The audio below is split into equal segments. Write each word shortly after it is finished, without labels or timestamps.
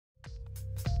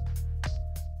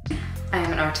I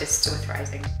am an artist with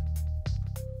Rising.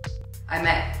 I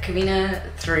met Kavina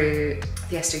through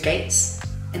the Esther Gates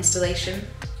installation,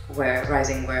 where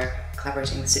Rising were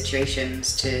collaborating with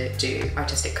Situations to do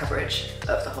artistic coverage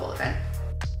of the whole event.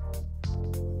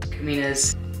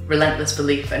 Kavina's relentless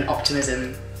belief and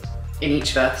optimism in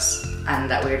each of us,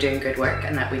 and that we're doing good work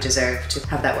and that we deserve to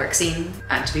have that work seen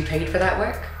and to be paid for that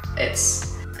work.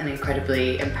 It's an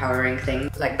incredibly empowering thing.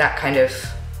 Like, that kind of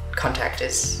contact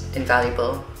is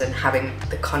invaluable, and having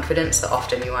the confidence that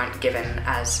often you aren't given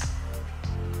as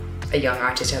a young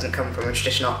artist who hasn't come from a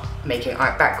traditional making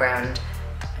art background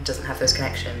and doesn't have those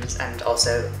connections, and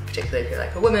also particularly if you're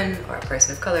like a woman or a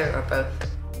person of colour or both.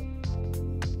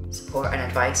 Support and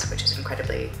advice, which is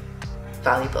incredibly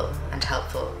valuable and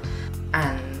helpful,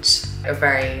 and a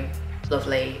very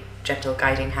lovely, gentle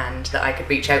guiding hand that I could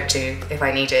reach out to if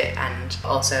I need it, and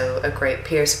also a great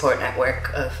peer support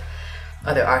network of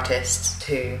other artists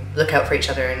who look out for each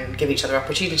other and give each other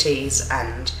opportunities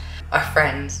and are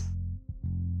friends.